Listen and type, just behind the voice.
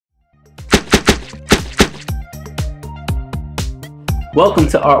Welcome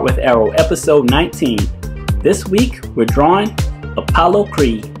to Art with Errol, episode 19. This week, we're drawing Apollo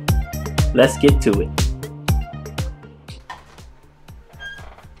Creed. Let's get to it.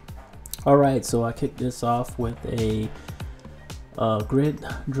 Alright, so I kicked this off with a grid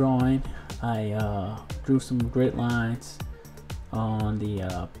drawing. I drew some grid lines on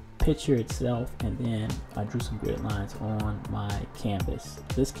the picture itself, and then I drew some grid lines on my canvas.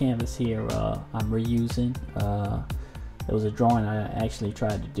 This canvas here I'm reusing. It was a drawing I actually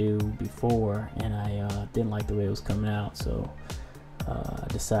tried to do before, and I didn't like the way it was coming out, so I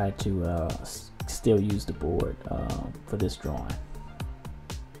decided to still use the board for this drawing.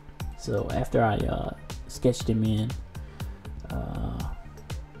 So after I sketched them in, I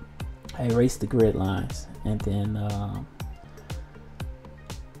erased the grid lines, and then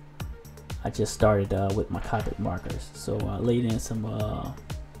I just started with my Copic markers. So I laid in some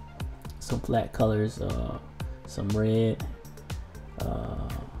flat colors, some red.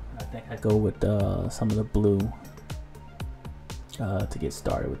 I think I go with some of the blue to get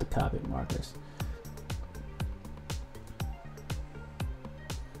started with the Copic markers.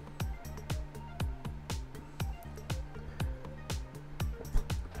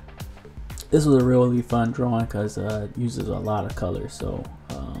 This was a really fun drawing because it uses a lot of colors. So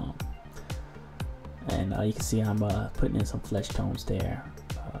and you can see I'm putting in some flesh tones there,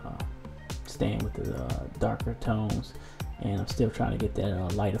 staying with the darker tones, and I'm still trying to get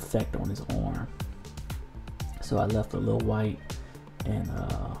that light effect on his arm. So I left a little white and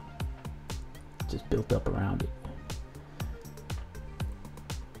just built up around it.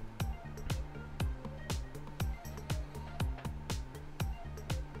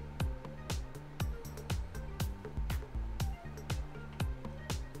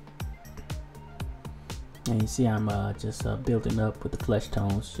 And you see I'm just building up with the flesh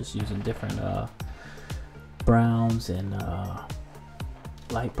tones, just using different browns and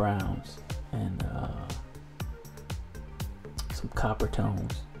light browns and some copper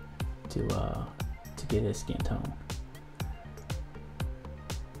tones to get his skin tone.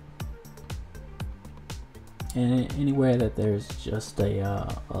 And anywhere that there's just a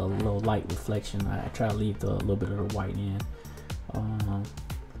little light reflection, I try to leave a little bit of the white in.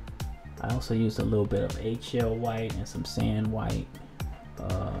 I also used a little bit of eggshell white and some sand white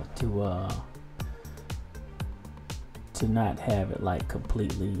to not have it like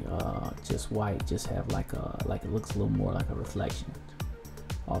completely just white, just have like it looks a little more like a reflection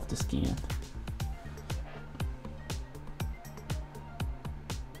off the skin.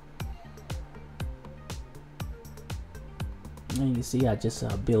 And you see I just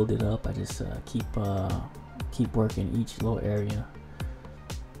build it up. I just keep working each little area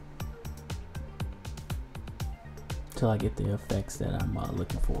till I get the effects that I'm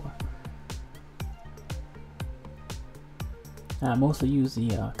looking for. I mostly use the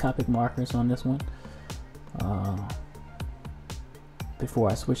Copic markers on this one before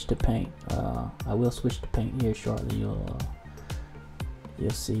I switch to paint. I will switch to paint here shortly. You'll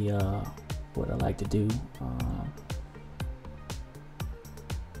see what I like to do.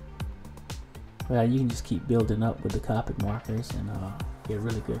 Well, you can just keep building up with the Copic markers and get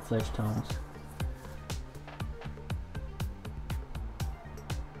really good flesh tones.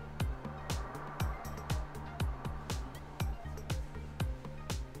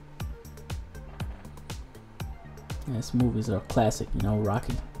 This movie's a classic, you know,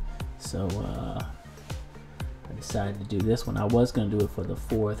 Rocky. So I decided to do this one. I was gonna do it for the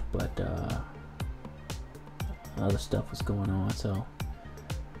 4th, but other stuff was going on. So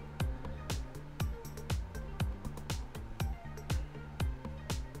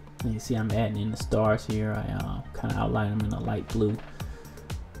you see I'm adding in the stars here. I kind of outline them in a light blue.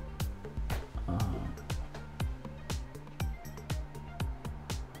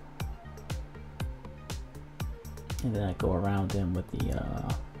 And then I go around them with the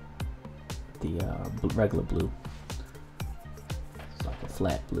regular blue. It's like a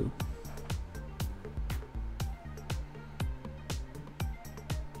flat blue.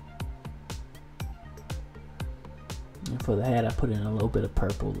 And for the hat, I put in a little bit of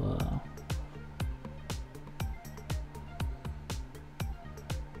purple.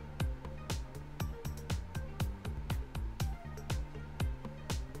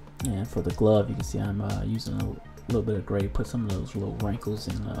 And for the glove, you can see I'm using a little bit of gray, put some of those little wrinkles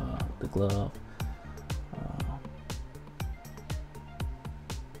in the glove.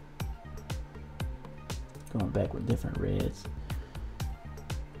 Going back with different reds,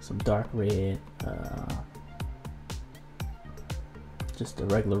 some dark red, just a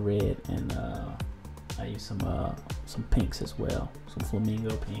regular red, and I use some pinks as well, some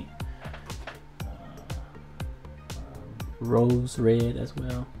flamingo pink, rose red as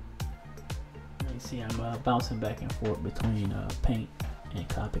well. You see I'm bouncing back and forth between paint and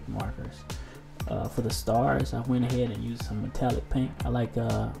Copic markers. For the stars, I went ahead and used some metallic paint. I like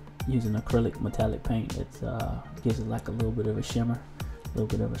using acrylic metallic paint. It gives it like a little bit of a shimmer, a little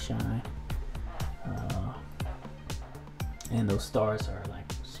bit of a shine. And those stars are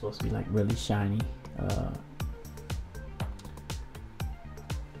like supposed to be like really shiny.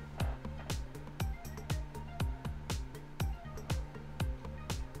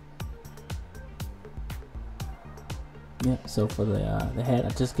 Yep. So for the head, I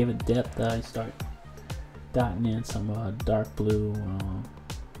just give it depth. I start dotting in some dark blue,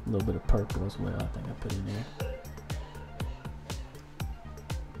 a little bit of purple as well. I think I put in there.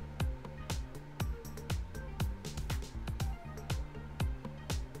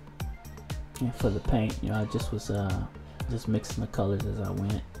 And for the paint, you know, I just was just mixing the colors as I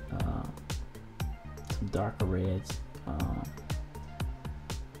went. Some darker reds.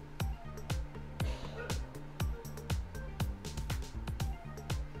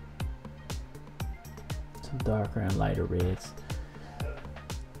 Some darker and lighter reds.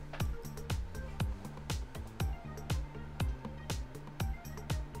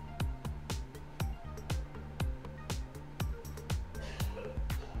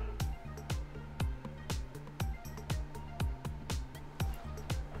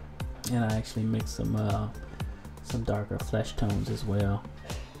 And I actually mixed some darker flesh tones as well.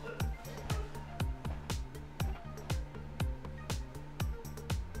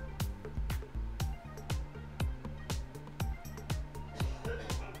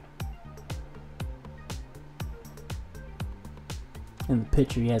 In the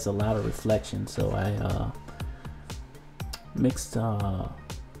picture, he has a lot of reflection, so I mixed some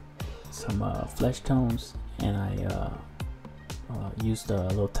flesh tones, and I used a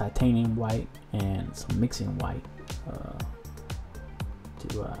little titanium white and some mixing white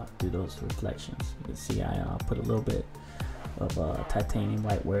to do those reflections. You can see I put a little bit of titanium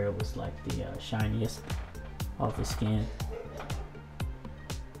white where it was like the shiniest off the skin.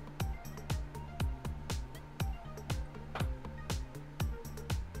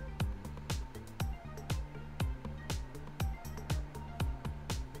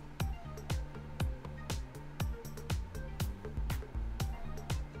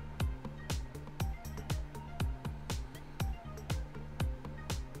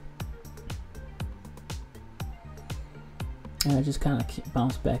 And I just kind of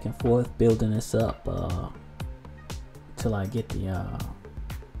bounce back and forth, building this up till I get the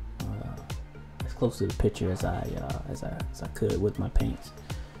as close to the picture as I could with my paints.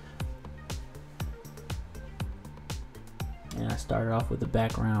 And I started off with the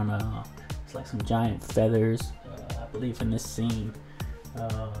background. It's like some giant feathers. I believe in this scene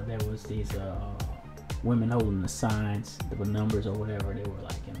there was these women holding the signs, the numbers or whatever. They were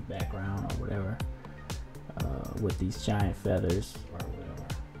like in the background or whatever. With these giant feathers or whatever.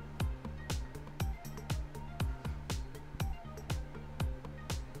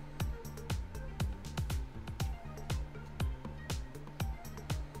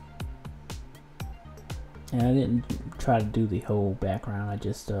 And I didn't try to do the whole background. I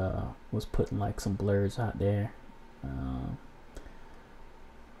just was putting like some blurs out there. And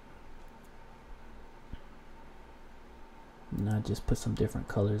I just put some different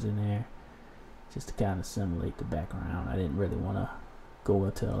colors in there, just to kind of simulate the background. I didn't really want to go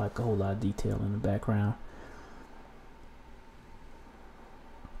into like a whole lot of detail in the background.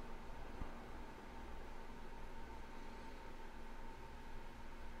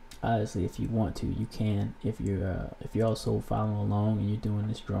 Obviously, if you want to, you can. If you're also following along and you're doing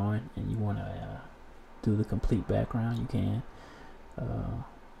this drawing and you want to do the complete background, you can.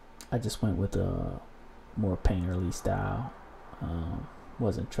 I just went with a more painterly style.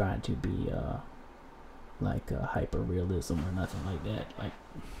 Wasn't trying to be like hyper realism or nothing like that. Like,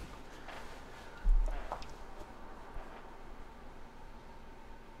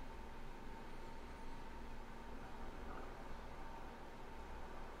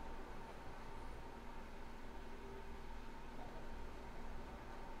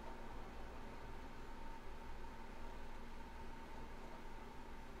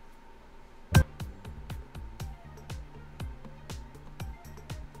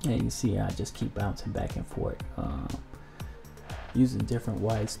 yeah, you can see I just keep bouncing back and forth, using different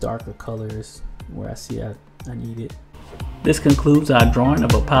whites, darker colors where I see I need it. This concludes our drawing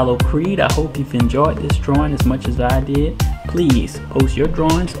of Apollo Creed. I hope you've enjoyed this drawing as much as I did. Please post your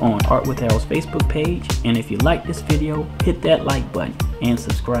drawings on Art with Errol's Facebook page, and if you like this video, hit that like button and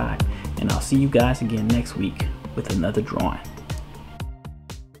subscribe, and I'll see you guys again next week with another drawing.